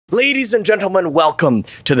Ladies and gentlemen, welcome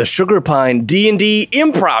to the Sugar Pine D&D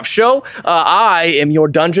Improv Show. I am your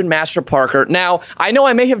Dungeon Master, Parker. Now, I know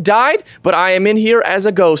I may have died, but I am in here as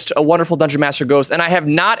a ghost, a wonderful Dungeon Master ghost, and I have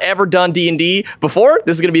not ever done D&D before.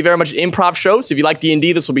 This is going to be very much an improv show, so if you like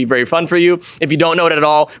D&D, this will be very fun for you. If you don't know it at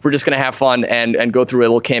all, we're just going to have fun and go through a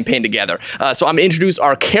little campaign together. So I'm going to introduce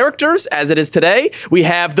our characters as it is today. We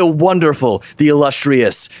have the wonderful, the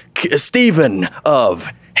illustrious Stephen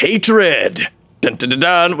of Hatred. Dun, dun, dun,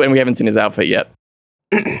 dun, and we haven't seen his outfit yet.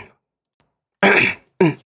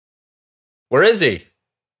 Where is he?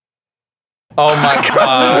 Oh my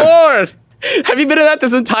God. Lord! Have you been in that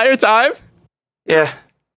this entire time? Yeah.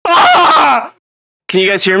 Ah! Can you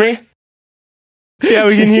guys hear me? Yeah,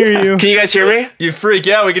 we can hear you. Can you guys hear me? You freak,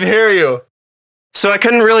 yeah, we can hear you. So I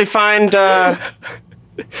couldn't really find a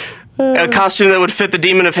costume that would fit the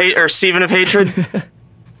Demon of Hate or Stephen of Hatred.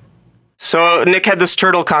 So Nick had this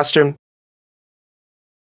turtle costume.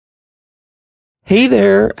 Hey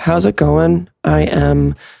there, how's it going? I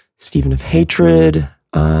am Stephen of Hatred.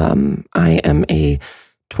 I am a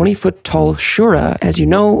 20-foot tall Shura. As you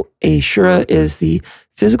know, a Shura is the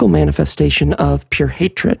physical manifestation of pure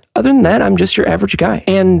hatred. Other than that, I'm just your average guy.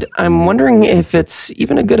 And I'm wondering if it's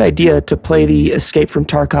even a good idea to play the Escape from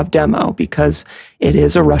Tarkov demo, because it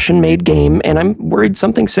is a Russian-made game, and I'm worried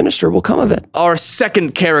something sinister will come of it. Our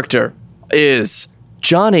second character is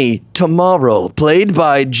Johnny Tomorrow, played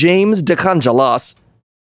by James DeCangelos.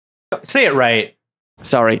 Say it right.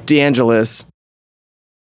 Sorry, DeAngelis.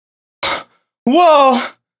 Whoa!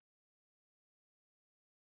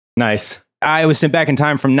 Nice. I was sent back in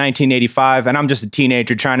time from 1985, and I'm just a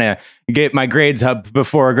teenager trying to get my grades up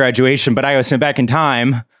before graduation, but I was sent back in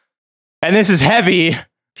time. And this is heavy.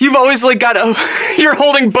 You've always like you're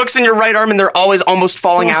holding books in your right arm and they're always almost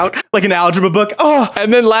falling out. Like an algebra book. Oh!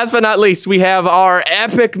 And then last but not least, we have our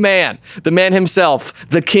epic man, the man himself,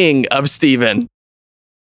 the King of Stephen.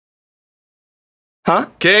 Huh?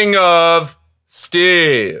 King of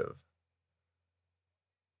Steve.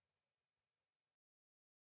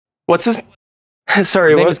 What's his?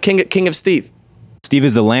 Sorry, His name what? is King of Steve. Steve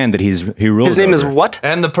is the land that he rules His name over. is what?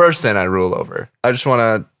 And the person I rule over. I just want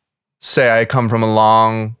to say I come from a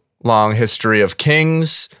long, long history of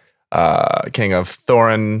kings. King of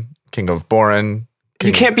Thorin, King of Borin.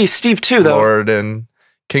 You can't be Steve too, though. Lord and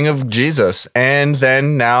King of Jesus. And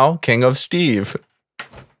then now King of Steve.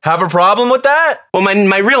 Have a problem with that? Well,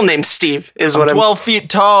 my real name's Steve, is I'm what 12 feet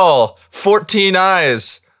tall, 14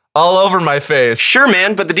 eyes, all over my face. Sure,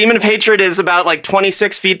 man, but the Demon of Hatred is about like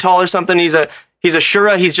 26 feet tall or something. He's a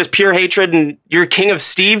Shura, he's just pure hatred, and you're King of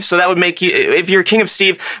Steve, so that would make you, if you're King of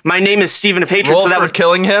Steve, my name is Stephen of Hatred, Roll so that for would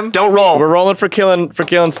killing him? Don't roll. We're rolling for killing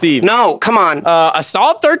Steve. No, come on.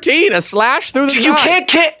 Assault 13, a slash through the You side.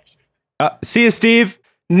 can't See you, Steve.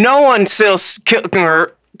 No one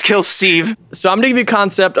kills Steve. So I'm going to give you a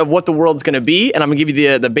concept of what the world's going to be, and I'm going to give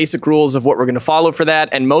you the basic rules of what we're going to follow for that,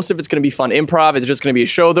 and most of it's going to be fun improv. It's just going to be a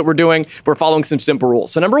show that we're doing. We're following some simple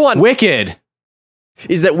rules. So number one. Wicked.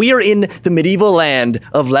 Is that we are in the medieval land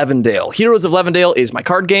of Levendale. Heroes of Levendale is my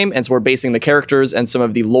card game, and so we're basing the characters and some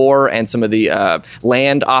of the lore and some of the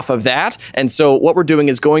land off of that. And so what we're doing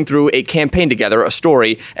is going through a campaign together, a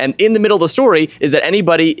story, and in the middle of the story is that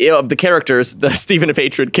anybody of the characters, the Stephen of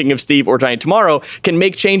Hatred, King of Steve, or Johnny Tomorrow, can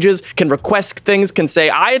make changes, can request things, can say,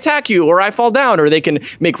 I attack you, or I fall down, or they can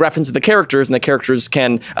make reference to the characters, and the characters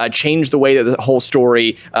can change the way that the whole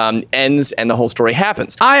story ends and the whole story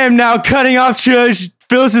happens. I am now cutting off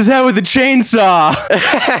Phyllis's head with a chainsaw.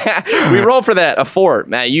 We roll for that, a 4.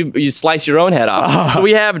 Matt, you slice your own head off. So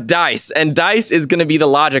we have dice, and dice is going to be the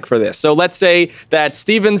logic for this. So let's say that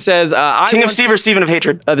Stephen says, King of Steve or Stephen of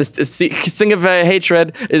Hatred? The King of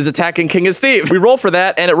Hatred is attacking King of Steve. We roll for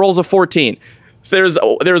that, and it rolls a 14. So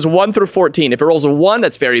there's 1 through 14. If it rolls a 1,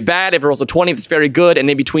 that's very bad. If it rolls a 20, that's very good. And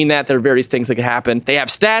in between that, there are various things that can happen. They have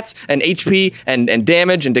stats and HP and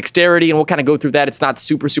damage and dexterity, and we'll kind of go through that. It's not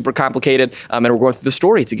super, super complicated, and we're going through the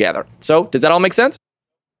story together. So does that all make sense?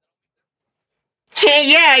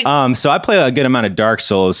 Yeah. So I play a good amount of Dark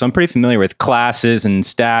Souls, so I'm pretty familiar with classes and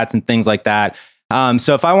stats and things like that.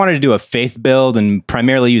 So if I wanted to do a faith build and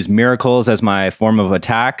primarily use miracles as my form of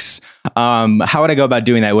attacks, how would I go about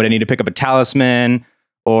doing that? Would I need to pick up a talisman?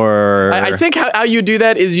 Or I think how you do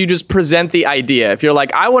that is you just present the idea. If you're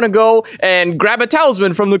like, I want to go and grab a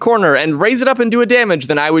talisman from the corner and raise it up and do a damage,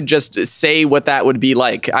 then I would just say what that would be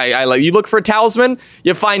like. You look for a talisman,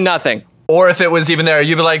 you find nothing. Or if it was even there,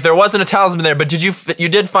 you'd be like, there wasn't a talisman there, but you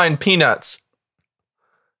did find peanuts.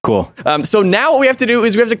 Cool. So now what we have to do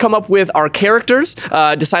is we have to come up with our characters,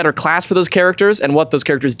 decide our class for those characters and what those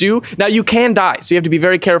characters do. Now you can die, so you have to be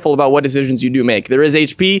very careful about what decisions you do make. There is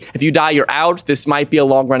HP. If you die, you're out. This might be a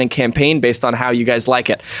long-running campaign based on how you guys like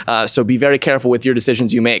it. So be very careful with your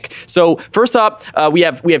decisions you make. So first up, we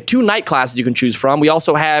have 2 knight classes you can choose from. We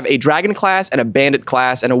also have a dragon class and a bandit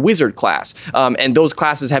class and a wizard class. And those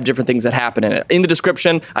classes have different things that happen in it. In the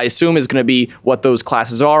description, I assume is going to be what those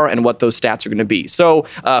classes are and what those stats are going to be. So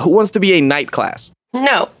who wants to be a knight class?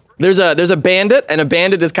 No. There's a bandit, and a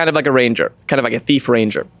bandit is kind of like a ranger, kind of like a thief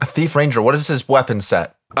ranger. A thief ranger. What is his weapon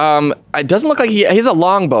set? It doesn't look like he has a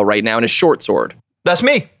longbow right now and a short sword. That's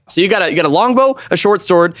me. So you got a longbow, a short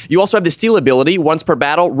sword. You also have the steal ability. Once per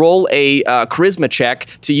battle, roll a charisma check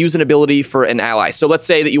to use an ability for an ally. So let's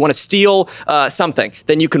say that you want to steal something,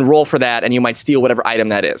 then you can roll for that, and you might steal whatever item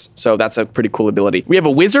that is. So that's a pretty cool ability. We have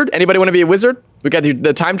a wizard. Anybody want to be a wizard? We got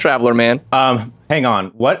the time traveler, man. Hang on.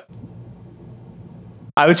 What?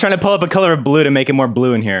 I was trying to pull up a color of blue to make it more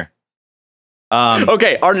blue in here.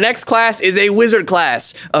 Okay, our next class is a wizard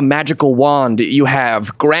class. A magical wand you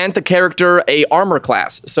have. Grant the character a armor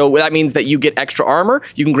class. So that means that you get extra armor.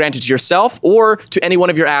 You can grant it to yourself or to any one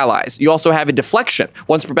of your allies. You also have a deflection.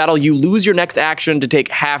 Once per battle, you lose your next action to take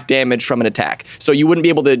half damage from an attack. So you wouldn't be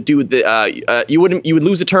able to do the, you would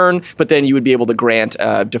lose a turn, but then you would be able to grant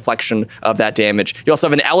deflection of that damage. You also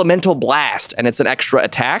have an elemental blast, and it's an extra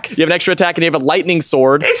attack. You have an extra attack, and you have a lightning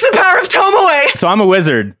sword. It's the power of Tomoe! So I'm a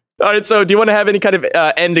wizard. All right, so do you want to have any kind of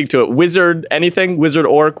ending to it? Wizard anything? Wizard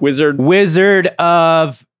orc? Wizard? Wizard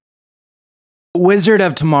of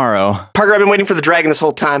Tomorrow. Parker, I've been waiting for the dragon this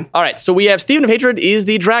whole time. All right, so we have Stephen of Hatred is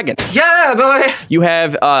the dragon. Yeah, boy! You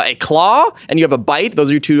have a claw, and you have a bite. Those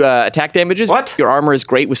are your 2 attack damages. What? Your armor is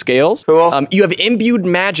great with scales. Cool. You have imbued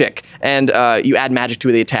magic, and you add magic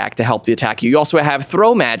to the attack to help the attack you. You also have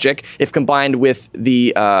throw magic if combined with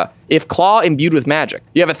the... if claw imbued with magic.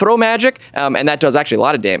 You have a throw magic, and that does actually a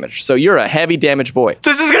lot of damage. So you're a heavy damage boy.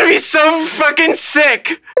 This is gonna be so fucking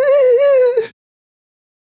sick!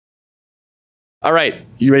 All right,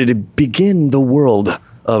 you ready to begin the world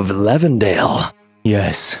of Levendale?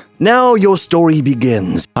 Yes. Now your story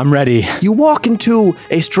begins. I'm ready. You walk into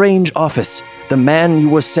a strange office. The man you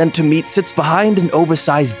were sent to meet sits behind an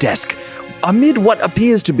oversized desk. Amid what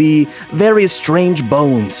appears to be various strange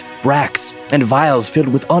bones, racks, and vials filled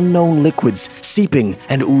with unknown liquids, seeping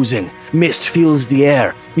and oozing. Mist fills the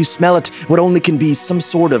air. You smell it, what only can be some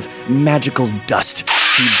sort of magical dust.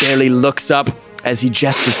 He barely looks up as he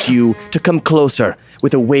gestures to you to come closer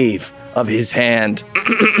with a wave of his hand.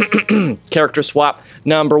 Character swap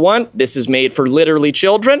number 1. This is made for literally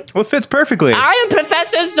children. Well, it fits perfectly. I am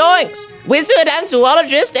Professor Zoinks, wizard and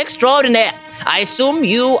zoologist extraordinaire. I assume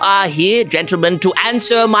you are here, gentlemen, to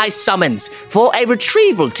answer my summons for a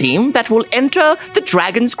retrieval team that will enter the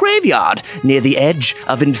Dragon's Graveyard near the edge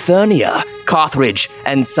of Infernia, Carthage,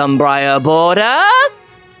 and Sunbriar border.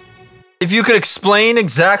 If you could explain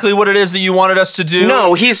exactly what it is that you wanted us to do.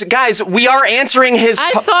 No, guys, we are answering his...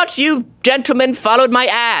 I thought you gentlemen followed my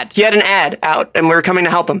ad. He had an ad out, and we were coming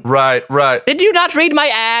to help him. Right. Did you not read my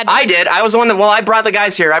ad? I did. I was the one that... Well, I brought the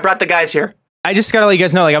guys here. I just gotta let you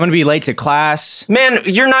guys know, like, I'm gonna be late to class. Man,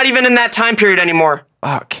 you're not even in that time period anymore.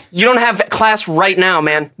 Fuck. You don't have class right now,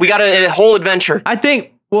 man. We got a whole adventure. I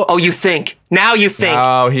think, well... Oh, you think. Now you think.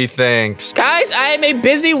 Oh, he thinks. Guys, I am a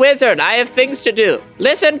busy wizard. I have things to do.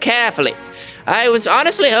 Listen carefully. I was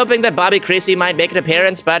honestly hoping that Bobby Creasy might make an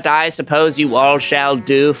appearance, but I suppose you all shall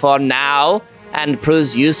do for now, and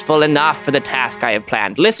proves useful enough for the task I have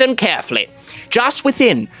planned. Listen carefully. Just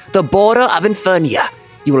within the border of Infernia,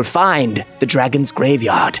 you will find the Dragon's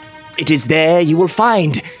Graveyard. It is there you will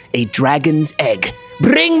find a dragon's egg.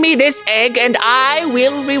 Bring me this egg, and I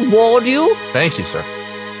will reward you. Thank you, sir.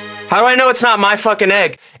 How do I know it's not my fucking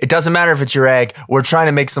egg? It doesn't matter if it's your egg. We're trying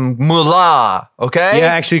to make some moolah, okay?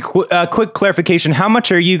 Yeah, actually, quick clarification. How much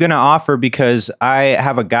are you gonna offer? Because I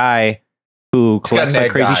have a guy who collects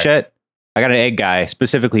like crazy shit. I got an egg guy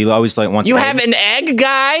specifically. Who always like wants. You have an egg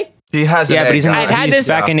guy? He has an egg. Yeah, but he's, I've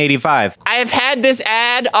back in '85. I've had this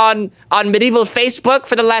ad on medieval Facebook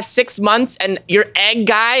for the last 6 months, and your egg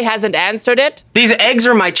guy hasn't answered it? These eggs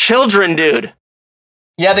are my children, dude.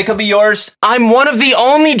 Yeah, they could be yours. I'm one of the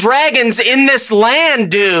only dragons in this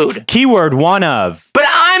land, dude. Keyword, one of. But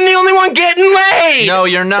I'm the only one getting laid. No,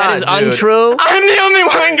 you're not, That is dude. untrue. I'm the only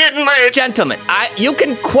one getting laid. Gentlemen, you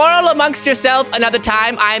can quarrel amongst yourself another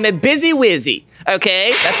time. I am a busy wizzy,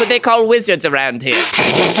 okay? That's what they call wizards around here.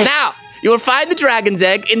 Now, you will find the dragon's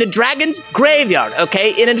egg in the dragon's graveyard,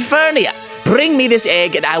 okay, in Infernia. Bring me this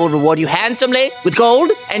egg and I will reward you handsomely with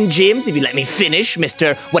gold and gems if you let me finish,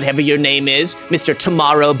 Mr. whatever your name is, Mr.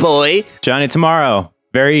 Tomorrow Boy. Johnny Tomorrow.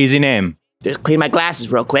 Very easy name. Just clean my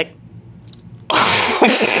glasses real quick.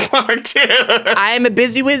 Fuck, dude. I am a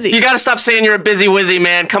busy wizzy. You gotta stop saying you're a busy wizzy,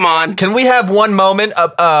 man. Come on. Can we have one moment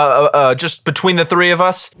just between the three of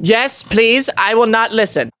us? Yes, please. I will not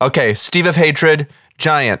listen. Okay, Steve of Hatred,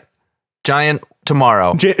 Giant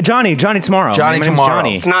tomorrow. Johnny tomorrow. Johnny My name's tomorrow.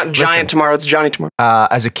 Johnny. It's not Giant tomorrow, it's Johnny tomorrow.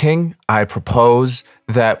 As a king, I propose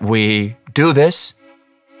that we do this.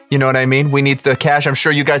 You know what I mean? We need the cash. I'm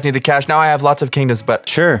sure you guys need the cash. Now I have lots of kingdoms, but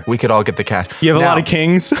Sure. we could all get the cash. You have Now, a lot of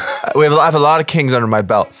kings. I have a lot of kings under my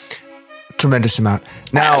belt. Tremendous amount.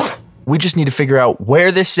 Now, we just need to figure out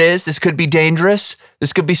where this is. This could be dangerous.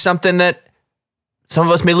 This could be something that some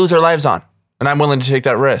of us may lose our lives on. And I'm willing to take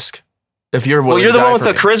that risk. If you're willing Well, you're to the die one with for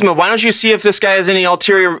the me. charisma. Why don't you see if this guy has any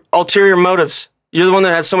ulterior motives? You're the one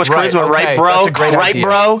that has so much Right, charisma, okay, right, bro? that's a great right, idea.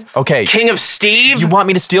 bro? Okay. King of Steve? You want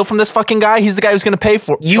me to steal from this fucking guy? He's the guy who's going to pay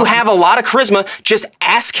for it. You have a lot of charisma. Just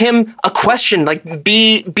ask him a question. Like,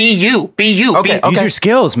 be you. Okay, Use your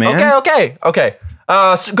skills, man. Okay.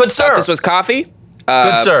 Good sir. This was coffee.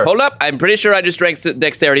 Good sir. Hold up. I'm pretty sure I just drank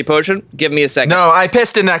dexterity potion. Give me a second. No, I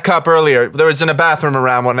pissed in that cup earlier. There was in a bathroom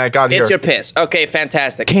around when I got here. It's your piss. Okay,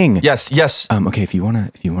 fantastic. King. Yes. Okay, if you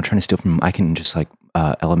want trying to steal from him, I can just like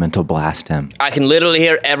elemental blast him. I can literally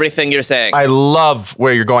hear everything you're saying. I love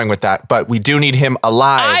where you're going with that, but we do need him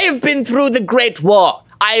alive. I have been through the Great War.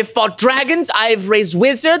 I have fought dragons, I have raised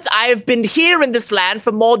wizards, I have been here in this land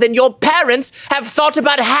for more than your parents have thought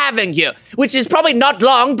about having you, which is probably not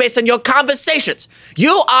long based on your conversations.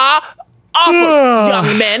 You are awful,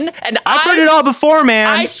 young men, and I've heard it all before, man.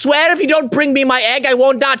 I swear if you don't bring me my egg, I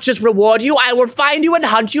will not just reward you, I will find you and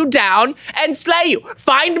hunt you down and slay you.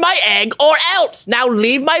 Find my egg or else. Now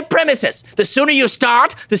leave my premises. The sooner you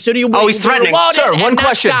start, the sooner you will he's be threatening. rewarded Sir, and one not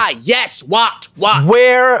question. die. Yes, what?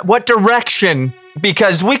 What direction?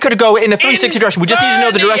 Because we could go in a 360 direction. We just need to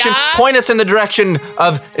know the direction. Infernia. Point us in the direction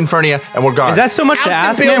of Infernia, and we're gone. Is that so much to Out the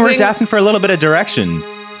ask, man? We're just building. asking for a little bit of directions.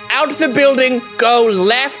 Out the building, go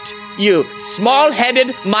left, you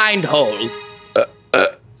small-headed mind hole.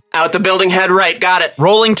 Out the building, head right. Got it.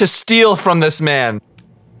 rolling to steal from this man?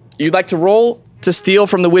 You'd like to roll to steal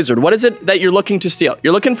from the wizard. What is it that you're looking to steal?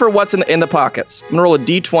 You're looking for what's in the pockets. I'm gonna roll a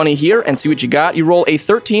d20 here and see what you got. You roll a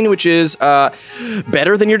 13, which is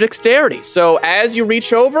better than your dexterity. So as you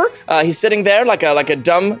reach over, he's sitting there like a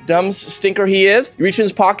dumb stinker he is. You reach in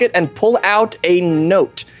his pocket and pull out a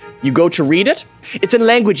note. You go to read it. It's in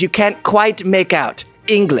language you can't quite make out.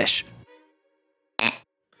 English.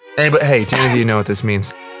 Anybody, hey, do any of you know what this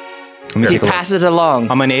means? Let me He take a look. passes it along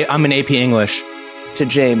I'm an AP English. to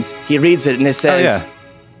James. He reads it and it says, yeah.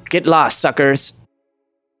 "Get lost, suckers."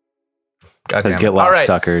 Goddamn. Get lost, All right.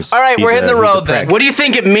 suckers. All right, we're hitting the he's a road then. prick. What do you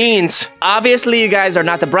think it means? Obviously, you guys are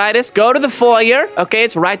not the brightest. Go to the foyer, okay?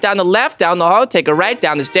 It's right down the left, down the hall, take a right,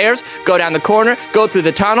 down the stairs, go down the corner, go through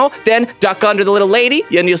the tunnel, then duck under the little lady,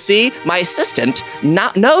 and you'll see my assistant,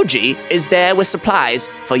 Noji, is there with supplies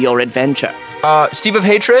for your adventure. Steve of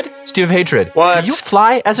Hatred? Steve of Hatred. What? Do you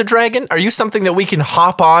fly as a dragon? Are you something that we can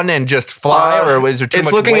hop on and just fly, or is there too much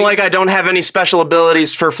It's looking weight? like I don't have any special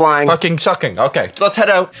abilities for flying. Fucking sucking. Okay, let's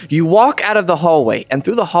head out. You walk out of the hallway, and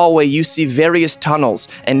through the hallway, you see various tunnels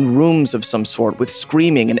and rooms of some sort with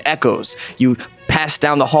screaming and echoes. You pass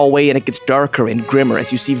down the hallway, and it gets darker and grimmer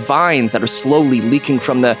as you see vines that are slowly leaking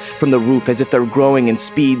from the roof as if they're growing in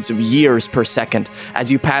speeds of years per second.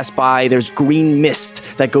 As you pass by, there's green mist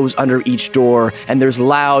that goes under each door, and there's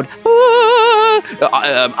loud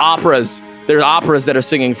operas. There's operas that are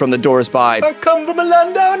singing from the doors by. I come from a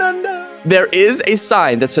land down under. There is a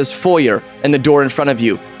sign that says foyer in the door in front of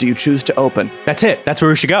you. Do you choose to open? That's it. That's where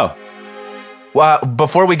we should go. Well,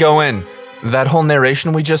 before we go in, that whole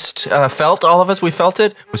narration we just felt, all of us, we felt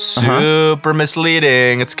it, was super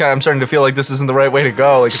misleading. I'm starting to feel like this isn't the right way to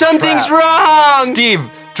go. Like it's a Something's trap. wrong! Steve,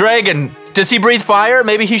 dragon, does he breathe fire?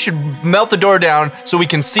 Maybe he should melt the door down so we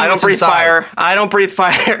can see I don't what's breathe inside. fire. I don't breathe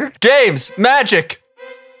fire. James, magic.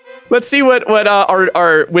 Let's see what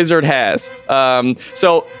our wizard has.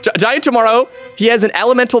 So Giant tomorrow, he has an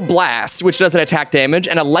elemental blast, which does an attack damage,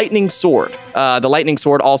 and a lightning sword. The lightning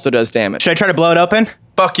sword also does damage. Should I try to blow it open?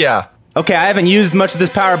 Fuck yeah. Okay, I haven't used much of this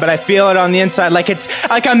power, but I feel it on the inside like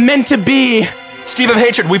I'm meant to be. Steve of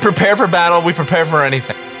Hatred, we prepare for battle, we prepare for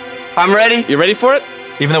anything. I'm ready. You ready for it?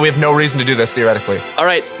 Even though we have no reason to do this, theoretically. All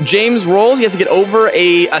right, James rolls. He has to get over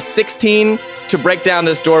a 16 to break down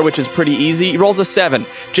this door, which is pretty easy. He rolls a 7.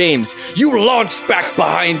 James, you launch back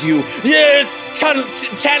behind you. Yeah,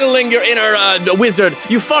 channeling your inner wizard.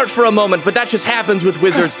 You fart for a moment, but that just happens with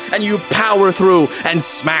wizards, and you power through and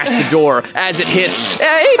smash the door as it hits.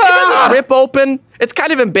 It doesn't rip open. It's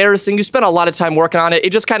kind of embarrassing. You spent a lot of time working on it.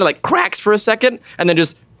 It just kind of like cracks for a second, and then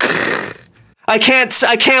just...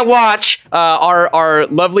 I can't watch. Our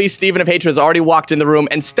lovely Stephen of Hatred has already walked in the room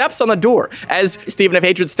and steps on the door. As Stephen of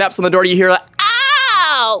Hatred steps on the door, you hear a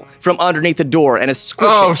ow from underneath the door and a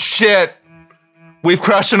squishing. Oh shit! We've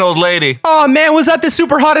crushed an old lady. Oh man, was that the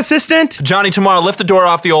super hot assistant? Johnny Tomorrow, lift the door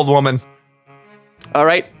off the old woman. All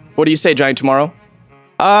right, what do you say, Johnny Tomorrow?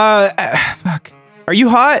 Fuck. Are you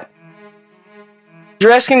hot?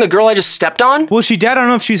 You're asking the girl I just stepped on? Well, she dead. I don't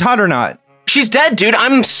know if she's hot or not. She's dead, dude.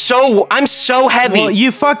 I'm so heavy. Well,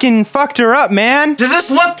 you fucking fucked her up, man. Does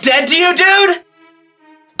this look dead to you, dude?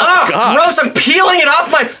 Oh, God. gross. I'm peeling it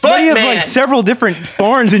off my foot, Why do you have man. like several different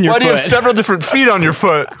thorns in your Why foot? do you have several different feet on your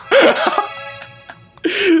foot?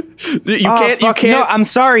 You can't. No, I'm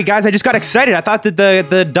sorry, guys. I just got excited. I thought that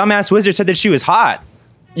the dumbass wizard said that she was hot.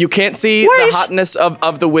 You can't see the hotness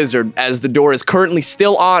of the wizard as the door is currently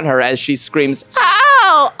still on her as she screams,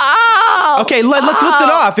 ow, ow. Okay, let's lift it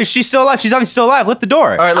off. Is she still alive? She's obviously still alive. Lift the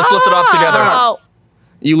door. All right, let's lift it off together. Ow.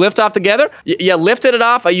 You lift off together. You lifted it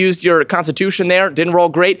off. I used your constitution there. Didn't roll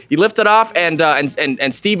great. You lift it off,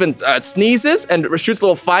 and Steven sneezes and shoots a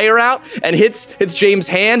little fire out and hits James'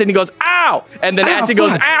 hand, and he goes ow. And then as he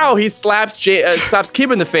goes ow, he slaps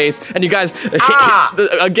Kib in the face, and you guys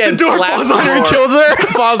again. The door slaps falls on her and kills her.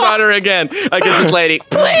 Falls on her again against this lady.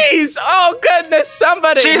 Please, oh goodness,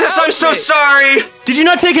 somebody. Jesus, help I'm so me. sorry. Did you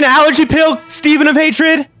not take an allergy pill, Stephen of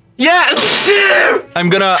Hatred? Yeah. I'm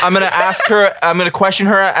gonna ask her. I'm gonna question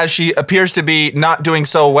her as she appears to be not doing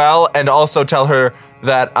so well, and also tell her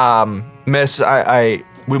that, Miss,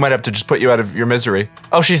 we might have to just put you out of your misery.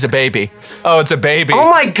 Oh, she's a baby. Oh, it's a baby.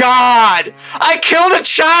 Oh my God! I killed a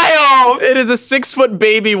child. It is a 6-foot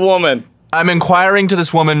baby woman. I'm inquiring to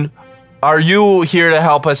this woman. Are you here to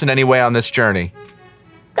help us in any way on this journey?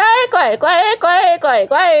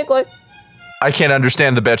 I can't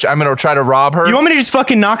understand the bitch. I'm gonna try to rob her. You want me to just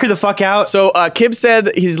fucking knock her the fuck out? So Kib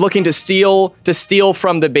said he's looking to steal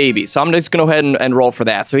from the baby. So I'm just gonna go ahead and roll for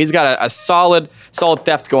that. So he's got a solid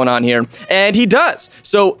theft going on here, and he does.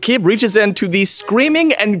 So Kib reaches into the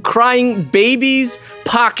screaming and crying baby's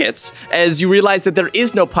pockets as you realize that there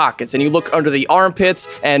is no pockets, and you look under the armpits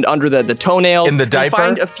and under the toenails. In the diaper? You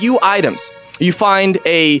find a few items. You find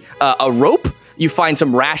a rope. You find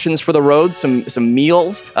some rations for the road, some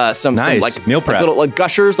meals, some like meal prep. like little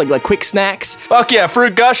gushers, like quick snacks. Fuck yeah,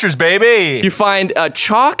 fruit gushers, baby. You find a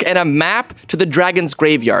chalk and a map to the dragon's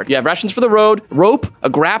graveyard. You have rations for the road, rope, a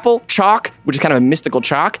grapple, chalk, which is kind of a mystical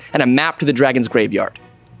chalk, and a map to the dragon's graveyard.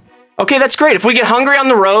 Okay, that's great. If we get hungry on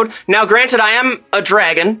the road, now granted, I am a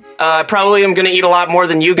dragon. Probably am gonna eat a lot more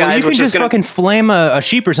than you guys. Well, you can which just is gonna fucking flame a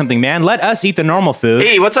sheep or something, man. Let us eat the normal food.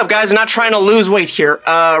 Hey, what's up, guys? I'm not trying to lose weight here.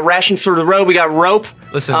 Ration for the road. We got rope.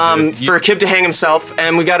 Listen, dude, for Kib to hang himself,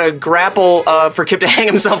 and we got a grapple for Kib to hang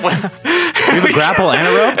himself with. We have a grapple and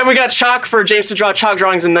a rope? And we got chalk for James to draw chalk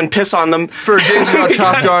drawings and then piss on them. For James to draw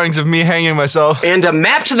chalk drawings of me hanging myself. And a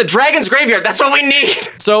map to the dragon's graveyard. That's what we need.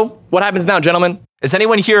 So what happens now, gentlemen? Is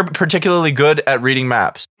anyone here particularly good at reading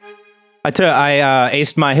maps? I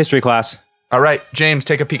aced my history class. All right, James,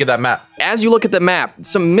 take a peek at that map. As you look at the map,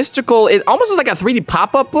 some mystical, it almost is like a 3D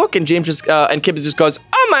pop-up book, and James just, and Kib just goes,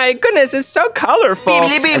 oh my goodness, it's so colorful.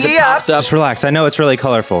 As it pops up. Just relax. I know it's really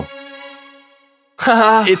colorful.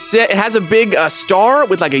 It has a big star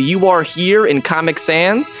with like a "You Are Here" in Comic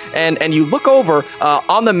Sans, and you look over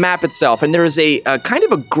on the map itself, and there is a kind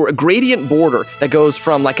of a gradient border that goes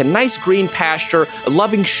from like a nice green pasture,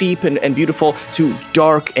 loving sheep and beautiful, to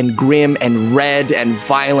dark and grim and red and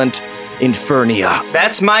violent Infernia.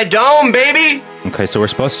 That's my dome, baby. Okay, so we're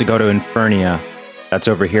supposed to go to Infernia. That's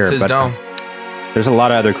over here. It's his dome. There's a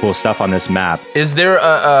lot of other cool stuff on this map. Is there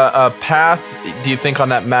a path, do you think, on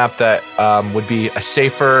that map that would be a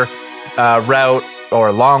safer route or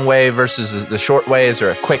a long way versus the short way? Is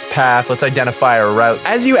there a quick path? Let's identify a route.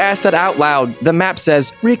 As you ask that out loud, the map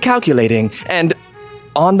says, recalculating, and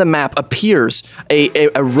on the map appears a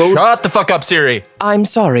road. Shut the fuck up, Siri. I'm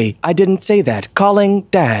sorry, I didn't say that. Calling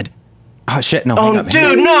Dad. Oh, shit, no. Oh,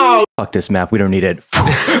 dude, no. Fuck this map, we don't need it.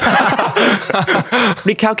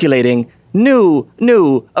 Recalculating.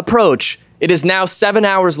 New approach. It is now 7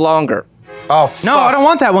 hours longer. Oh, fuck. No, I don't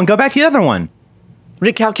want that one. Go back to the other one.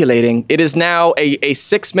 Recalculating. It is now a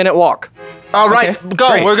 6-minute walk. All right, Okay, go.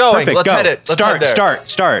 great, We're going. perfect, Let's go. head it. Let's head there.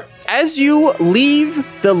 Start. As you leave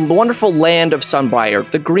the wonderful land of Sunbriar,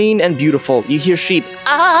 the green and beautiful, you hear sheep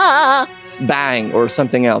bang or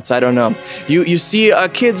something else. I don't know. You see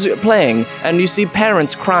kids playing, and you see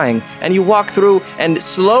parents crying, and you walk through, and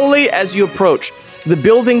slowly as you approach, the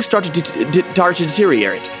buildings start to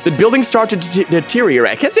deteriorate. The buildings start to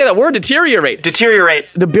deteriorate. I can't say that word, deteriorate. Deteriorate.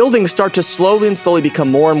 The buildings start to slowly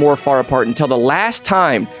become more and more far apart until the last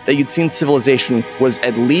time that you'd seen civilization was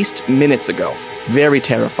at least minutes ago. Very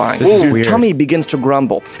terrifying. This is Your weird. tummy begins to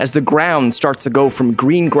grumble as the ground starts to go from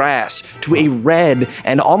green grass to a red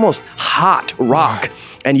and almost hot rock.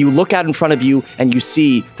 And you look out in front of you and you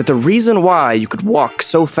see that the reason why you could walk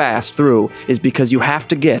so fast through is because you have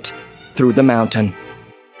to get through the mountain.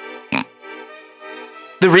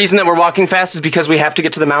 The reason that we're walking fast is because we have to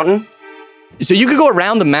get to the mountain? So you could go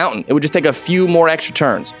around the mountain. It would just take a few more extra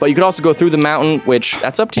turns. But you could also go through the mountain, which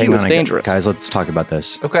that's up to you. It's dangerous. Guys, let's talk about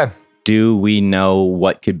this. Okay. Do we know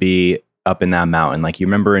what could be up in that mountain? Like, you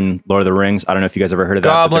remember in Lord of the Rings? I don't know if you guys ever heard of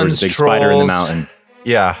that, but there was a big Goblins, spider in the trolls. mountain.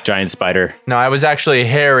 Yeah. Giant spider. No, I was actually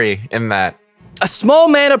Harry in that. A small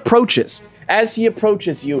man approaches. As he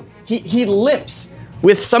approaches you, he limps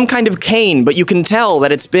with some kind of cane, but you can tell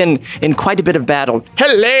that it's been in quite a bit of battle.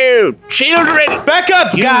 Hello, children! Back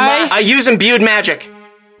up, guys! I use imbued magic.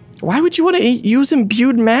 Why would you want to use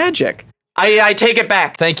imbued magic? I take it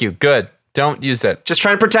back. Thank you. Good. Don't use it. Just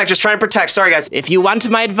trying to protect. Sorry, guys. If you want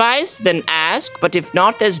my advice, then ask, but if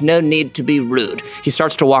not, there's no need to be rude. He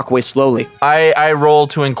starts to walk away slowly. I roll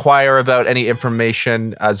to inquire about any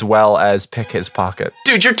information as well as pick his pocket.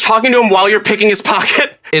 Dude, you're talking to him while you're picking his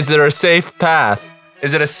pocket? Is there a safe path?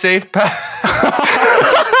 Is it a safe path?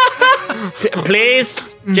 Please,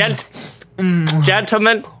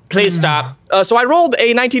 gentlemen, please stop. So I rolled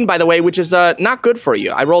a 19, by the way, which is not good for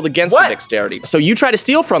you. I rolled against your dexterity. So you try to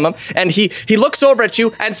steal from him, and he looks over at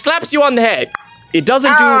you and slaps you on the head. It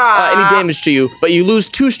doesn't do any damage to you, but you lose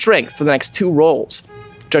 2 strength for the next 2 rolls,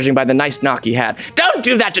 judging by the nice knock he had. Don't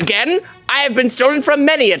do that again. I have been stolen from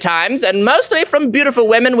many a times, and mostly from beautiful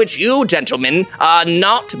women, which you, gentlemen, are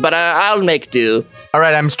not, but I'll make do. All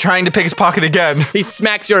right, I'm trying to pick his pocket again. He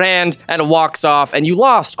smacks your hand and walks off, and you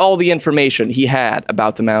lost all the information he had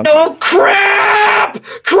about the mountain. Oh, crap!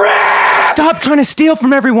 Stop trying to steal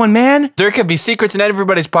from everyone, man! There could be secrets in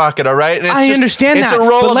everybody's pocket, all right? And it's I understand it's that. It's a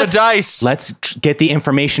roll but of the dice. Let's get the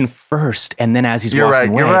information first, and then as he's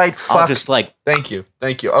walking away, You're right. I'll Fuck. just like, Thank you.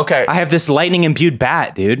 Okay. I have this lightning imbued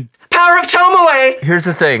bat, dude. Power of Tomoe! Here's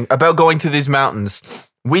the thing about going through these mountains.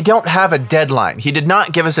 We don't have a deadline. He did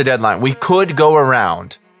not give us a deadline. We could go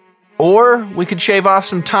around. Or we could shave off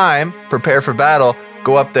some time, prepare for battle,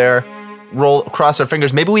 go up there, cross our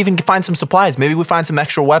fingers. Maybe we even find some supplies. Maybe we find some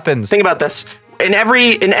extra weapons. Think about this. In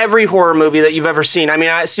every horror movie that you've ever seen, I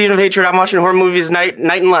mean, Stephen of Hatred, I'm watching horror movies night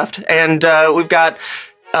and left, and we've got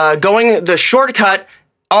going the shortcut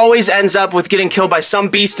always ends up with getting killed by some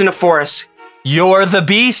beast in a forest. You're the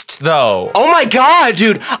beast, though. Oh my god,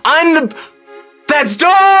 dude! That's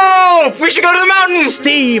dope! We should go to the mountain!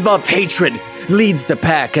 Steve of Hatred leads the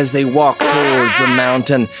pack as they walk towards the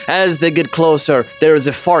mountain. As they get closer, there is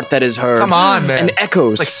a fart that is heard. Come on, man. And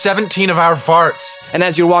echoes. Like 17 of our farts. And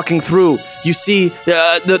as you're walking through, you see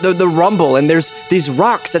the rumble, and there's these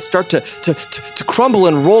rocks that start to crumble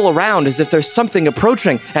and roll around as if there's something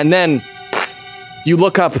approaching. And then you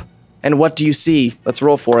look up, and what do you see? Let's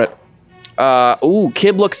roll for it.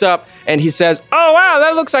 Kib looks up and he says, "Oh wow,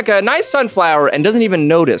 that looks like a nice sunflower," and doesn't even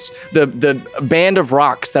notice the band of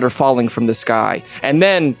rocks that are falling from the sky. And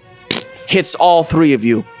then hits all 3 of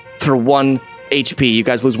you for 1 HP. You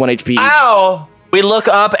guys lose 1 HP each. Ow! We look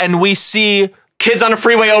up and we see Kids on a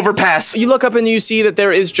freeway overpass. You look up and you see that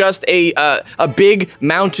there is just a big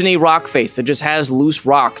mountainy rock face that just has loose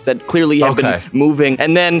rocks that clearly have been moving.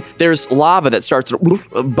 And then there's lava that starts to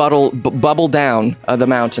bubble down the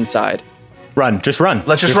mountainside. Run, just run.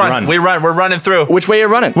 Let's just run. We're running through. Which way are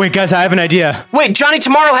you running? Wait, guys, I have an idea. Wait, Johnny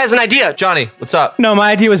Tomorrow has an idea. Johnny, what's up? No,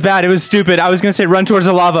 my idea was bad. It was stupid. I was gonna say run towards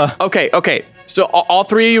the lava. Okay. So all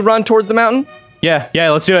 3 of you run towards the mountain? Yeah,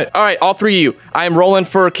 let's do it. All right, all 3 of you. I am rolling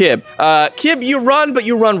for Kib. Kib, you run, but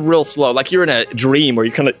you run real slow. Like you're in a dream where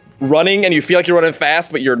you're kind of running and you feel like you're running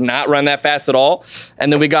fast, but you're not running that fast at all.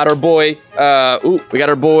 And then we got our boy, oh,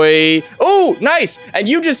 nice. And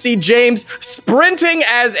you just see James sprinting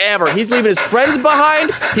as ever. He's leaving his friends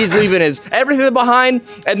behind. He's leaving his everything behind.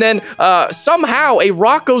 And then somehow a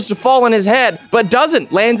rock goes to fall on his head, but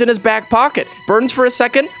doesn't, lands in his back pocket. Burns for a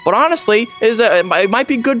second, but honestly, it might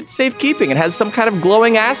be good safekeeping. It has some kind of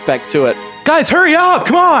glowing aspect to it. Guys, hurry up,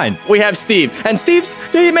 come on. We have Steve, and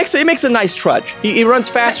he makes a nice trudge. He runs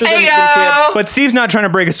faster than Kib. But Steve's not trying to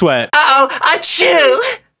break a sweat. Uh-oh, I choose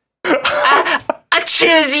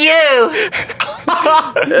you.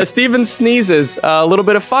 Steven sneezes a little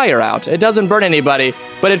bit of fire out. It doesn't burn anybody,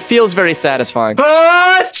 but it feels very satisfying.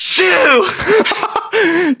 Achoo!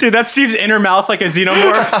 Dude, that's Steve's inner mouth like a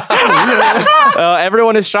xenomorph.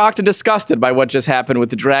 Everyone is shocked and disgusted by what just happened with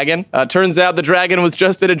the dragon. Turns out the dragon was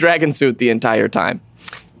just in a dragon suit the entire time.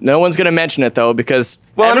 No one's gonna mention it though because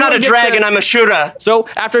Well, I'm not a everyone gets dragon, to- I'm a Shura. So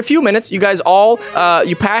after a few minutes, you guys all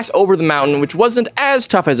you pass over the mountain, which wasn't as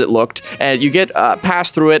tough as it looked, and you get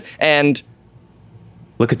past through it, and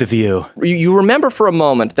Look at the view. you remember for a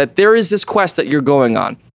moment that there is this quest that you're going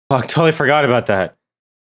on. Fuck, totally forgot about that.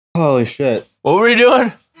 Holy shit. What were we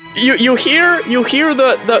doing? You hear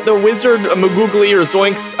the wizard Magoogly or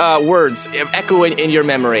Zoink's words echoing in your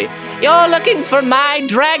memory. You're looking for my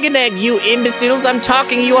dragon egg, you imbeciles. I'm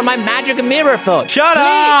talking to you on my magic mirror phone. Shut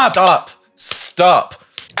up! Stop. Stop.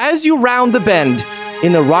 As you round the bend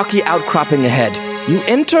in the rocky outcropping ahead, you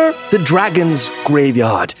enter the dragon's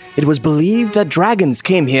graveyard. It was believed that dragons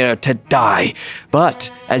came here to die.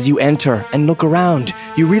 But as you enter and look around,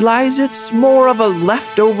 you realize it's more of a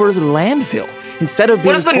leftovers landfill. Instead of being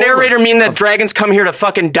What does the full narrator of- mean that dragons come here to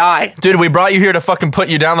fucking die? Dude, we brought you here to fucking put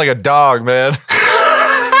you down like a dog, man.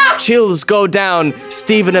 Chills go down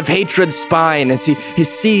Stephen of Hatred's spine as he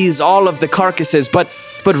sees all of the carcasses, but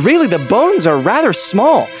really the bones are rather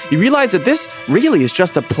small. You realize that this really is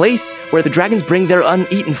just a place where the dragons bring their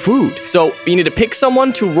uneaten food. So you need to pick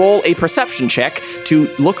someone to roll a perception check to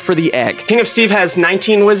look for the egg. King of Steve has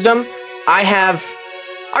 19 wisdom. I have...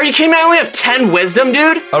 Are you kidding me? I only have 10 wisdom,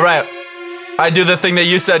 dude? All right. I do the thing that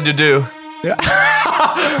you said to do.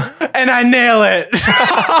 And I nail it.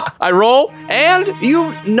 I roll, and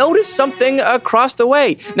you notice something across the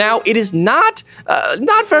way. Now, it is not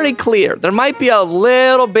very clear. There might be a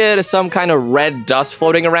little bit of some kind of red dust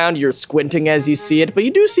floating around. You're squinting as you see it, but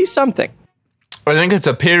you do see something. I think it's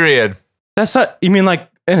a period. That's not, you mean like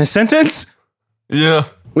in a sentence? Yeah.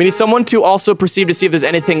 We need someone to also perceive to see if there's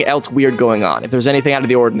anything else weird going on, if there's anything out of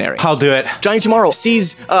the ordinary. I'll do it. Johnny Tomorrow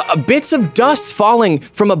sees bits of dust falling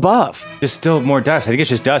from above. There's still more dust. I think it's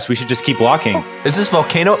just dust. We should just keep walking. Is this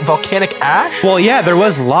volcanic ash? Well, yeah, there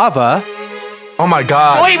was lava. Oh my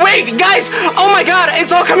god. Wait, guys! Oh my god,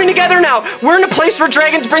 it's all coming together now! We're in a place where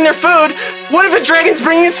dragons bring their food. What if a dragon's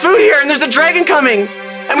bringing his food here and there's a dragon coming?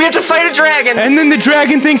 And we have to fight a dragon! And then the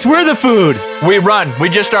dragon thinks we're the food. We run. We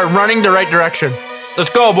just start running the right direction. Let's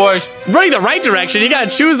go, boys. Running the right direction, you gotta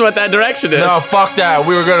choose what that direction is. No, fuck that.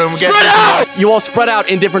 We were gonna get Spread out! You all spread out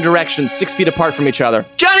in different directions, 6 feet apart from each other.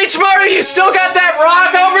 Johnny Tomorrow, you still got that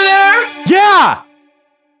rock over there? Yeah!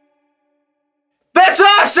 That's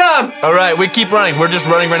awesome! All right, we keep running. We're just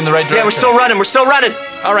running right in the right direction. Yeah, we're still running.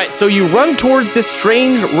 All right, so you run towards this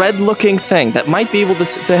strange red-looking thing that might be able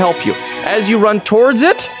to help you. As you run towards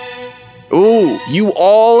it, ooh, you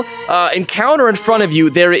all encounter in front of you,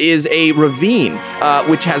 there is a ravine,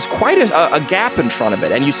 which has quite a gap in front of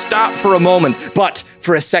it, and you stop for a moment, but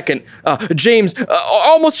for a second, James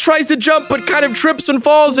almost tries to jump, but kind of trips and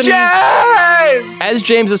falls, and as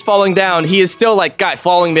James is falling down, he is still like,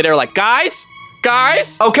 falling midair, like, guys?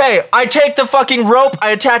 Okay, I take the fucking rope,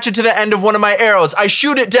 I attach it to the end of one of my arrows. I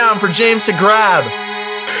shoot it down for James to grab.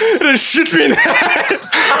 It shoots me in the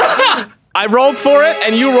head. I rolled for it,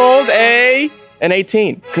 and you rolled an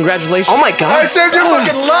 18. Congratulations. Oh my god. saved your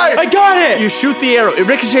fucking life! I got it. You shoot the arrow, it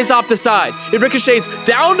ricochets off the side. It ricochets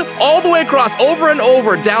down all the way across, over and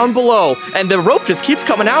over, down below, and the rope just keeps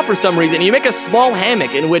coming out for some reason. You make a small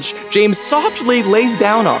hammock in which James softly lays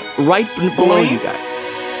down on, right below you guys.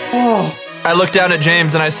 I look down at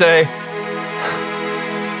James and I say,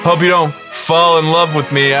 hope you don't fall in love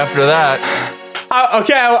with me after that.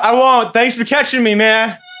 Okay, I won't. Thanks for catching me,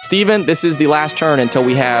 man. Steven, this is the last turn until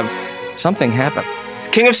we have something happen.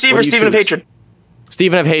 King of Steve What or do you Stephen of choose? Hatred?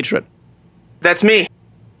 Steven of Hatred. That's me.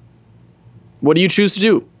 What do you choose to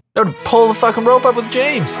do? No, pull the fucking rope up with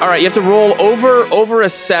James. All right, you have to roll over a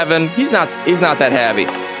 7. He's not that heavy.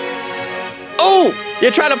 Oh! You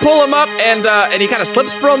try to pull him up, and he kind of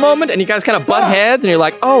slips for a moment, and you guys kind of butt heads, and you're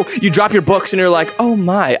like, oh, you drop your books, and you're like, oh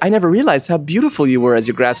my, I never realized how beautiful you were as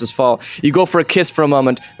your grasses fall. You go for a kiss for a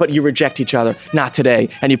moment, but you reject each other. Not today,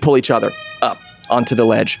 and you pull each other up onto the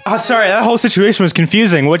ledge. Oh, sorry, that whole situation was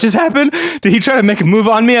confusing. What just happened? Did he try to make a move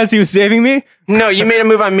on me as he was saving me? No, you made a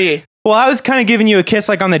move on me. Well, I was kind of giving you a kiss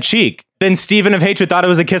like on the cheek. Then Stephen of Hatred thought it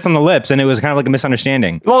was a kiss on the lips, and it was kind of like a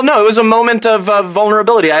misunderstanding. Well, no, it was a moment of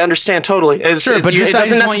vulnerability. I understand totally. But just, it I doesn't just want you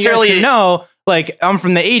guys necessarily to know, like, I'm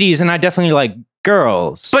from the 80s, and I definitely like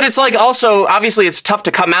girls. But it's like also, obviously, it's tough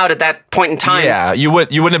to come out at that point in time. Yeah, you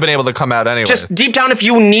wouldn't have been able to come out anyway. Just deep down, if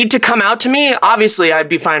you need to come out to me, obviously, I'd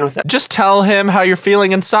be fine with it. Just tell him how you're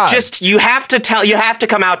feeling inside. You have to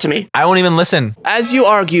come out to me. I won't even listen. As you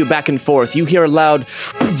argue back and forth, you hear a loud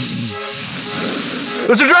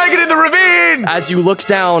There's a dragon in the ravine! as you look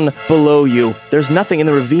down below you. There's nothing in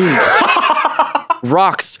the ravine.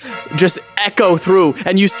 Rocks just echo through,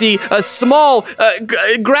 and you see a small,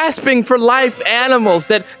 grasping for life animals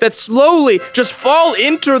that slowly just fall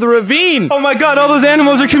into the ravine. Oh my god, all those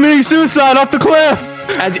animals are committing suicide off the cliff!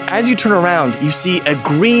 As you turn around, you see a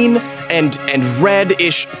green and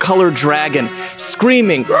red-ish colored dragon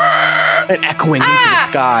screaming and echoing into the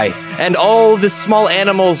sky. And all the small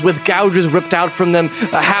animals with gouges ripped out from them,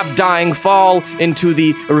 half dying, fall into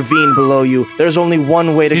the ravine below you. There's only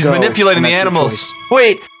one way to go. He's manipulating and the that's your animals. choice.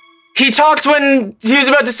 Wait, he talked when he was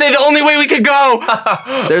about to say the only way we could go.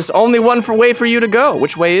 There's only one way for you to go.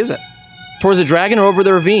 Which way is it? Towards the dragon or over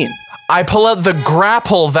the ravine? I pull out the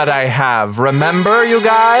grapple that I have. Remember, you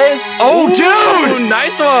guys? Oh, dude!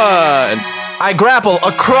 Nice one! I grapple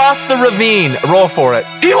across the ravine. Roll for it.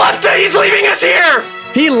 He left it. He's leaving us here.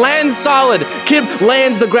 He lands solid. Kib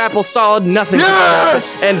lands the grapple solid. Nothing.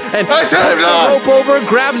 Yes! And puts the rope over,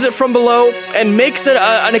 grabs it from below, and makes it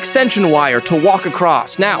an extension wire to walk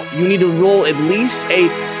across. Now, you need to roll at least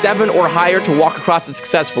a 7 or higher to walk across it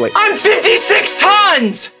successfully. I'm 56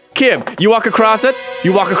 tons. Kib, you walk across it.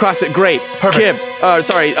 You walk across it. Great. Perfect.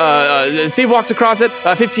 Kib, Steve walks across it.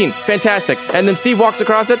 15. Fantastic. And then Steve walks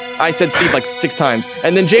across it. I said Steve like 6 times.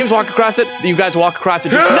 And then James walks across it. You guys walk across it.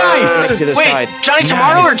 Just nice. To the Wait, side. Johnny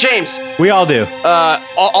Tomorrow or James? We all do.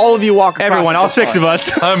 All of you walk across Everyone, it all just 6 fine. of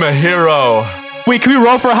us. I'm a hero. Wait, can we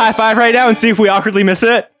roll for a high five right now and see if we awkwardly miss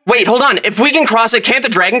it? Wait, hold on. If we can cross it, can't the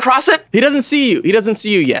dragon cross it? He doesn't see you. He doesn't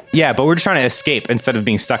see you yet. Yeah, but we're just trying to escape instead of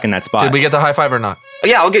being stuck in that spot. Did we get the high five or not?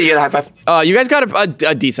 Yeah, I'll give you the high five. You guys got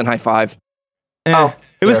a decent high five. Oh.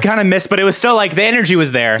 It was kind of missed, but it was still like the energy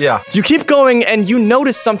was there. Yeah. You keep going and you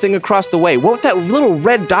notice something across the way. What that little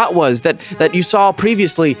red dot was that you saw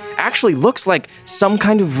previously actually looks like some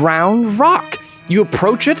kind of round rock. You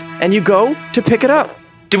approach it and you go to pick it up.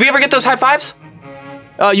 Did we ever get those high fives?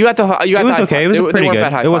 You got the It was okay. It was pretty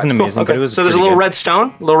good. It wasn't amazing, but it was So there's a pretty little good. red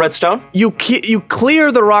stone. A little red stone. You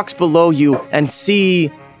clear the rocks below you and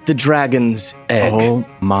see the dragon's egg. Oh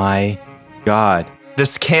my god.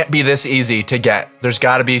 This can't be this easy to get. There's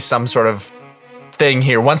got to be some sort of thing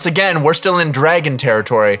here. Once again, we're still in dragon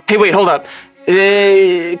territory. Hey, wait, hold up.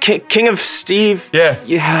 King of Steve. Yeah.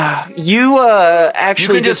 Yeah. You You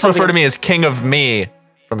actually can just refer to me as King of Me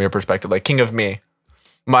from your perspective, like King of Me.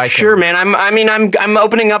 My king. Sure, man. I'm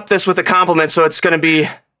opening up this with a compliment, so it's gonna be.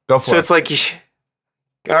 Go for So it. it's like,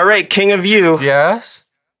 all right, King of You, Yes.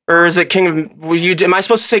 or is it King of? Will you? Am I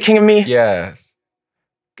supposed to say King of Me? Yes.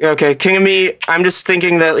 Okay, King of Me. I'm just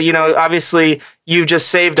thinking that obviously you've just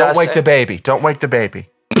saved Don't us. wake the baby. Don't wake the baby.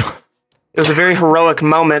 It was a very heroic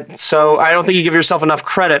moment, so I don't think you give yourself enough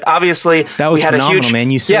credit. Obviously, That was we had phenomenal, a huge man.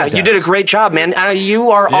 You yeah, saved you did a us. great job, man.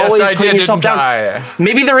 You are Yes, always I putting did, yourself didn't down. I?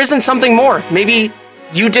 Maybe there isn't something more. Maybe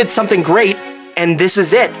you did something great, and this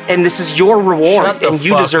is it, and this is your reward, Shut the and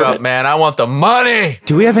you fuck deserve up, it. man. I want the money.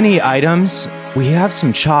 Do we have any items? We have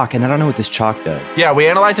some chalk, and I don't know what this chalk does. Yeah, we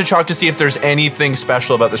analyzed the chalk to see if there's anything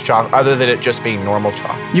special about this chalk other than it just being normal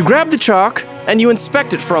chalk. You grab the chalk and you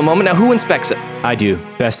inspect it for a moment. Now, who inspects it? I do.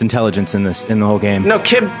 Best intelligence in the whole game. No,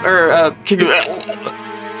 Kib.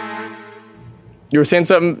 You were saying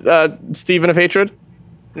something, Stephen of Hatred?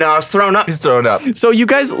 No, I was thrown up. He's thrown up. So you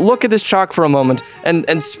guys look at this chalk for a moment,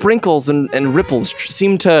 and sprinkles and ripples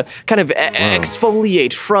seem to kind of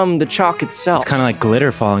exfoliate from the chalk itself. It's kind of like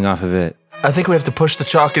glitter falling off of it. I think we have to push the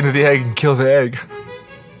chalk into the egg and kill the egg.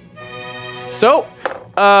 So,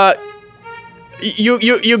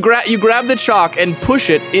 you grab the chalk and push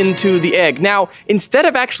it into the egg. Now, instead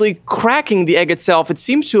of actually cracking the egg itself, it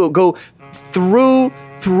seems to go through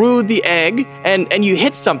the egg, and you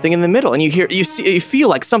hit something in the middle, and you feel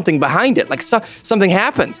like something behind it, like something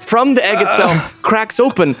happens. From the egg itself cracks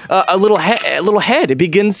open a little head. It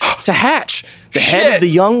begins to hatch. The head of the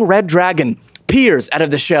young red dragon peers out of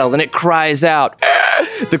the shell, and it cries out.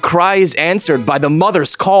 The cry is answered by the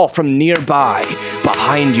mother's call from nearby.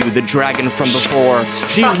 Behind you, the dragon from before.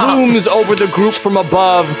 She looms over the group from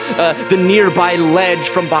above, the nearby ledge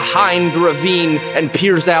from behind the ravine, and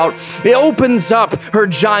peers out. It opens up her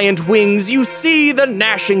giant wings. You see the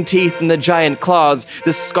gnashing teeth and the giant claws,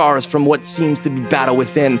 the scars from what seems to be battle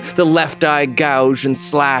within, the left eye gouged and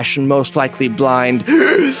slashed and most likely blind.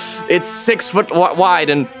 It's 6 foot wide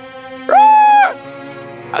and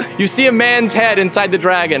you see a man's head inside the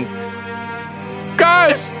dragon.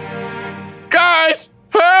 Guys,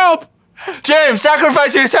 help! James,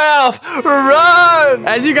 sacrifice yourself! Run!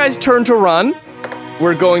 As you guys turn to run,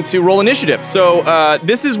 we're going to roll initiative. So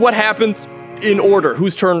this is what happens in order.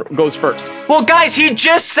 Whose turn goes first? Well, guys, he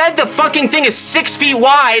just said the fucking thing is 6 feet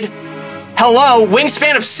wide. Hello,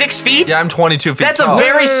 wingspan of 6 feet? Yeah, I'm 22 feet That's tall. a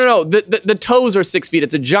very... No. The toes are 6 feet.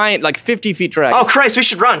 It's a giant, like 50 feet dragon. Oh, Christ, we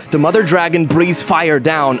should run. The mother dragon breathes fire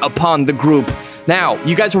down upon the group. Now,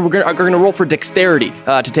 you guys are going to roll for dexterity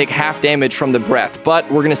to take half damage from the breath, but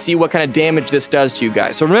we're going to see what kind of damage this does to you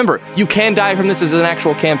guys. So remember, you can die from this as an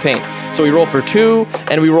actual campaign. So we roll for 2,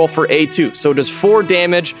 and we roll for a 2. So it does 4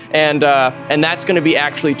 damage, and that's going to be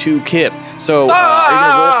actually to Kib. So are you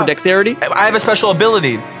going to roll for dexterity? I have a special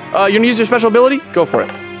ability. You're going to use your special ability? Go for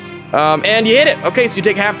it. And you hit it. Okay, so you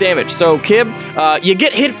take half damage. So Kib, you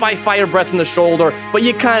get hit by fire breath in the shoulder, but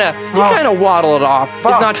you kind of waddle it off.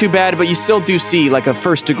 It's not too bad, but you still do see like a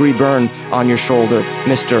 1st-degree burn on your shoulder,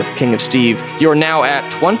 Mr. King of Steve. You're now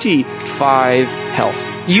at 25 health.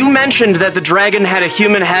 You mentioned that the dragon had a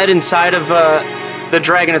human head inside of the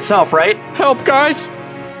dragon itself, right? Help, guys!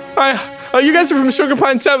 You guys are from Sugar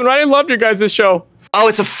Pine 7, right? I loved you guys' show. Oh,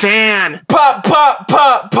 it's a fan. Pop, pop,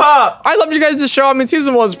 pop, pop. I loved you guys' show. I mean,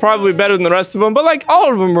 season 1 was probably better than the rest of them, but like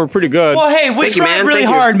all of them were pretty good. Well, hey, we Thank you, tried man. really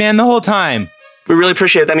Thank you. hard, man, the whole time. We really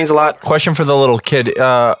appreciate it. That means a lot. Question for the little kid.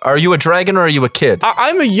 Are you a dragon or are you a kid?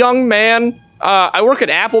 I'm a young man. I work at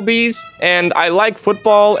Applebee's, and I like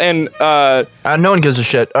football, and No one gives a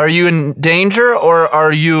shit. Are you in danger or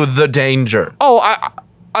are you the danger?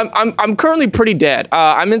 I'm currently pretty dead.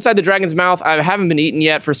 I'm inside the dragon's mouth. I haven't been eaten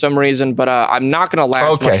yet for some reason, but I'm not gonna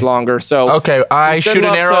last much longer. So okay, I send shoot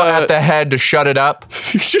him an up arrow to- at the head to shut it up.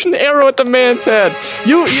 You shoot an arrow at the man's head.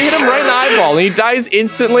 You hit him right in the eyeball, and he dies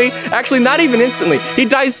instantly. Actually, not even instantly. He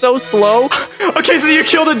dies so slow. Okay, so you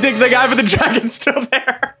killed the guy, but the dragon's still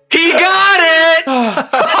there. He got it!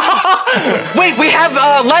 Wait, we have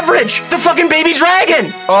leverage. The fucking baby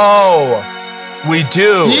dragon. Oh, we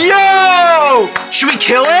do. Yo! Should we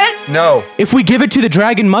kill it? No. If we give it to the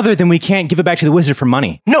dragon mother, then we can't give it back to the wizard for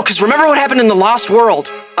money. No, because remember what happened in the Lost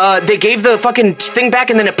World? They gave the fucking thing back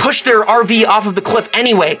and then it pushed their RV off of the cliff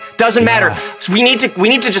anyway. Doesn't matter. So we need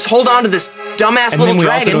to just hold on to this dumbass And little then we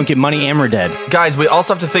dragon. also don't get money and we're dead. Guys, we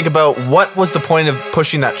also have to think about what was the point of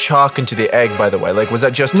pushing that chalk into the egg, by the way? Like, was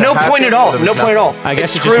that just to No hatch point it, at or all. there was No point at all. nothing? I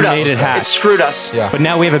guess it it just screwed made us. it hatch. It screwed us. Yeah. But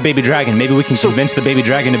now we have a baby dragon. Maybe we can convince the baby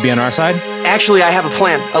dragon to be on our side? Actually, I have a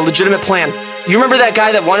plan. A legitimate plan. You remember that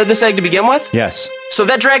guy that wanted this egg to begin with? Yes. So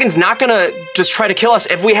that dragon's not gonna just try to kill us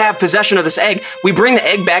if we have possession of this egg. We bring the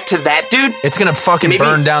egg back to that dude. It's gonna fucking Maybe-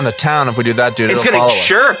 burn down the town if we do that, dude. It's It'll gonna, follow us.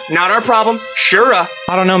 sure, not our problem. Sure.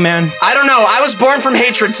 I don't know, man. I don't know. I was born from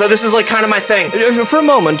hatred, so this is like kind of my thing. For a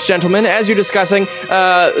moment, gentlemen, as you're discussing,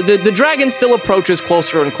 the dragon still approaches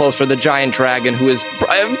closer and closer, the giant dragon who is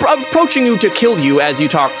approaching you to kill you as you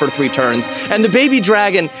talk for 3 turns. And the baby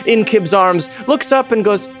dragon in Kib's arms looks up and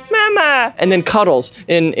goes, Mama, and then cuddles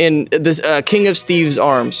in this King of Steve's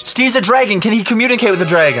arms. Steve's a dragon. Can he communicate with the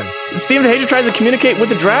dragon? Stephen Hager tries to communicate with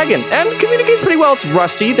the dragon, and communicates pretty well. It's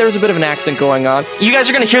rusty. There's a bit of an accent going on. You guys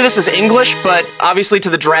are gonna hear this as English, but obviously to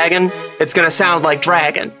the dragon, it's gonna sound like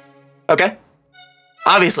dragon. Okay?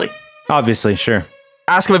 Obviously. Obviously, sure.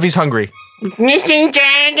 Ask him if he's hungry. Mr.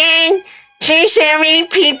 Dragon, to so many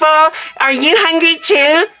people. Are you hungry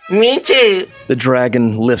too? Me too. The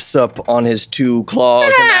dragon lifts up on his 2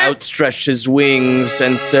 claws and outstretches his wings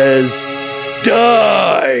and says,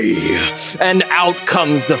 Die! And out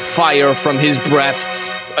comes the fire from his breath,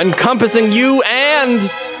 encompassing you and,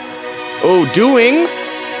 doing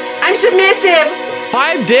I'm submissive.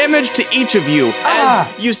 5 damage to each of you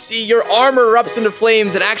as you see your armor erupts into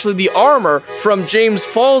flames, and actually the armor from James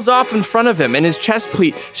falls off in front of him, and his chest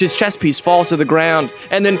piece falls to the ground.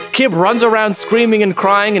 And then Kib runs around screaming and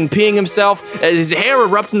crying and peeing himself as his hair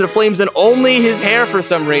erupts into flames, and only his hair for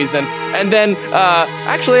some reason. And then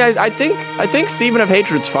actually I think Stephen of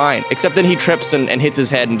Hatred's fine, except then he trips and hits his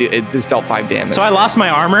head and it just dealt 5 damage. So I lost my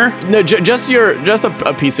armor? No, just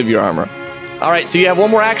a piece of your armor. All right, so you have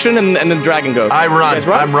 1 more action, and then the dragon goes. I You run. guys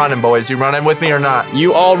run? I'm running, boys. You running with me or not?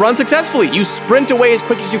 You all run successfully. You sprint away as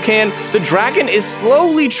quick as you can. The dragon is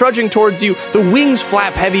slowly trudging towards you. The wings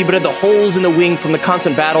flap heavy, but the holes in the wing from the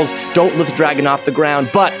constant battles don't lift the dragon off the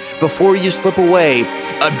ground. But before you slip away,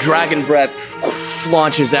 a dragon breath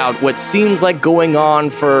launches out, what seems like going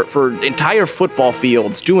on for entire football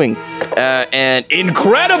fields, doing an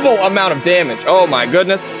incredible amount of damage. Oh my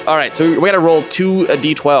goodness. All right, so we gotta roll 2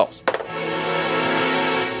 d12s.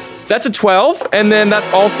 That's a 12, and then that's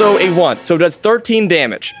also a 1. So it does 13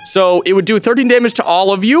 damage. So it would do 13 damage to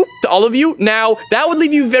all of you. Now, that would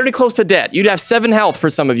leave you very close to dead. You'd have 7 health for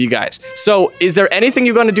some of you guys. So is there anything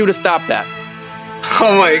you're going to do to stop that?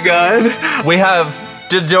 Oh my god. We have.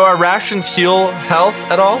 Do our rations heal health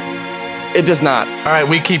at all? It does not. All right,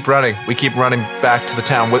 we keep running. We keep running back to the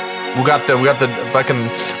town. we've got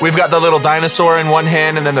the little dinosaur in one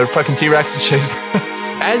hand, and then the fucking T-Rex is chasing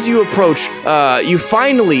us. As you approach, you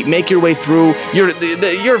finally make your way through.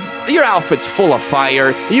 Your outfit's full of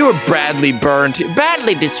fire. You are badly burnt,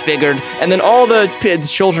 badly disfigured, and then all the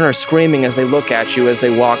children are screaming as they look at you as they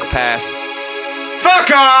walk past.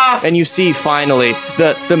 Fuck off! And you see finally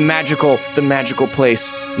the magical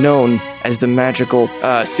place known as the magical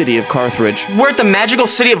city of Carthage. We're at the magical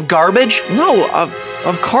city of garbage? No,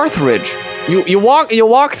 of Carthage. You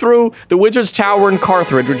walk through the Wizard's Tower in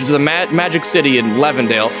Carthage, which is the magic city in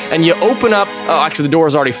Levendale, and you open up. Oh, actually, the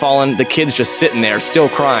door's already fallen. The kid's just sitting there, still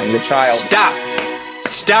crying. The child. Stop!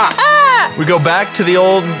 We go back to the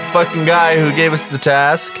old fucking guy who gave us the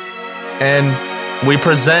task, and we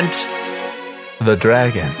present the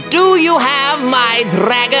dragon. Do you have my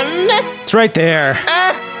dragon? It's right there.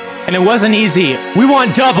 And it wasn't easy. We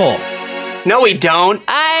want double. No, we don't.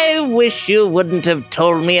 I wish you wouldn't have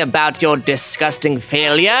told me about your disgusting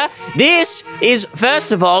failure. This is,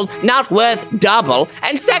 first of all, not worth double,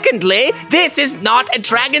 and secondly, this is not a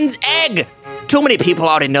dragon's egg. Too many people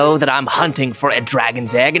already know that I'm hunting for a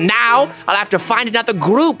dragon's egg, and now I'll have to find another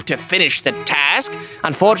group to finish the task.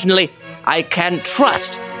 Unfortunately, I can't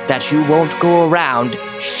trust that you won't go around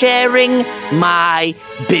sharing my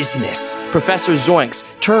business. Professor Zoinks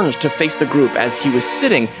turns to face the group as he was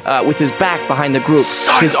sitting with his back behind the group.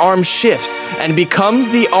 His arm shifts and becomes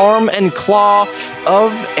the arm and claw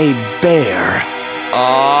of a bear.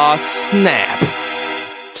 Aw,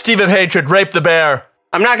 snap. Steve of Hatred, rape the bear.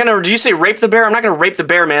 I'm not gonna, did you say rape the bear? I'm not gonna rape the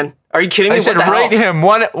bear, man. Are you kidding me? I said What the rate hell? him,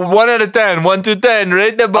 1 out of 10, 1 to 10,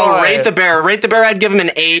 rate the boy. Oh, rate the bear. Rate the bear, I'd give him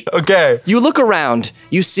an 8. Okay. You look around,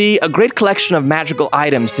 you see a great collection of magical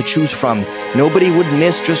items to choose from. Nobody would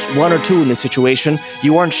miss just 1 or 2 in this situation.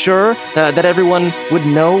 You aren't sure that everyone would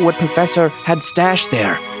know what Professor had stashed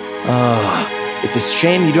there. It's a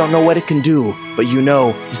shame you don't know what it can do, but you know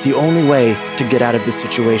it's the only way to get out of this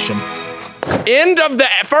situation. End of the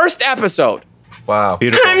first episode. Wow.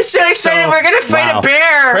 Beautiful. I'm so excited. We're gonna fight a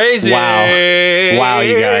bear. Crazy. Wow,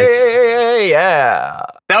 you guys. Yeah.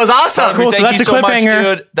 That was awesome. Cool, so Thank that's you a so much,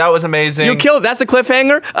 cliffhanger. dude. That was amazing. You killed. That's the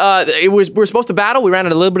cliffhanger. We were supposed to battle. We ran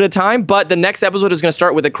out a little bit of time, but the next episode is going to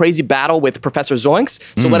start with a crazy battle with Professor Zoinks.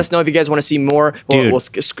 So let us know if you guys want to see more. We'll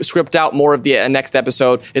script out more of the next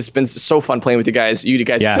episode. It's been so fun playing with you guys. You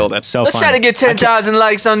guys killed it. So Let's fun. try to get 10,000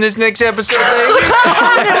 likes on this next episode, baby.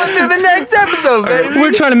 On to the next episode, baby.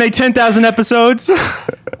 We're trying to make 10,000 episodes. All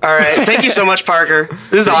right. Thank you so much, Parker.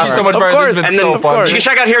 This is Thank you awesome. so much, Parker. This has been And then, so of fun. course, you can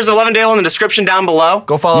check out Here's Levendale in the description down below.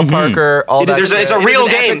 Go follow Parker. All that. It's a It is real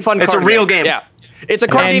an game. epic, fun It's a card real game. Yeah. It's a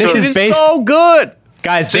card And game. this It is is based- so good.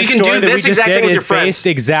 Guys, So this you can story do that we this just exact thing did with is your friends. based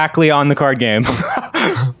exactly on the card game.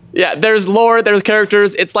 Yeah, there's lore, there's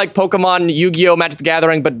characters. It's like Pokemon, Yu-Gi-Oh, Magic the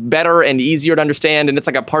Gathering, but better and easier to understand. And it's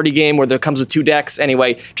like a party game where there comes with 2 decks.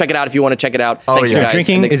 Anyway, check it out if you want to check it out. Oh, Thanks, yeah. you guys.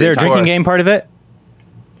 Drinking? And thanks Is for there your a time. drinking game part of it?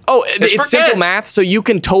 Oh, for it's simple kids. math, so you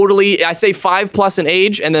can totally, I say 5 plus in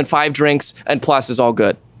age, and then 5 drinks, and plus is all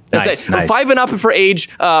good. Nice, nice. 5 and up for age,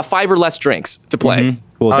 5 or less drinks to play.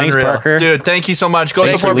 Cool. Thanks, Unreal. Parker. Dude, thank you so much. Go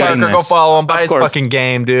Thanks support for leading Parker. Go this. follow him. Buy Of his course. fucking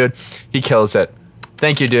game, dude. He kills it.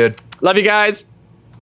 Thank you, dude. Love you guys.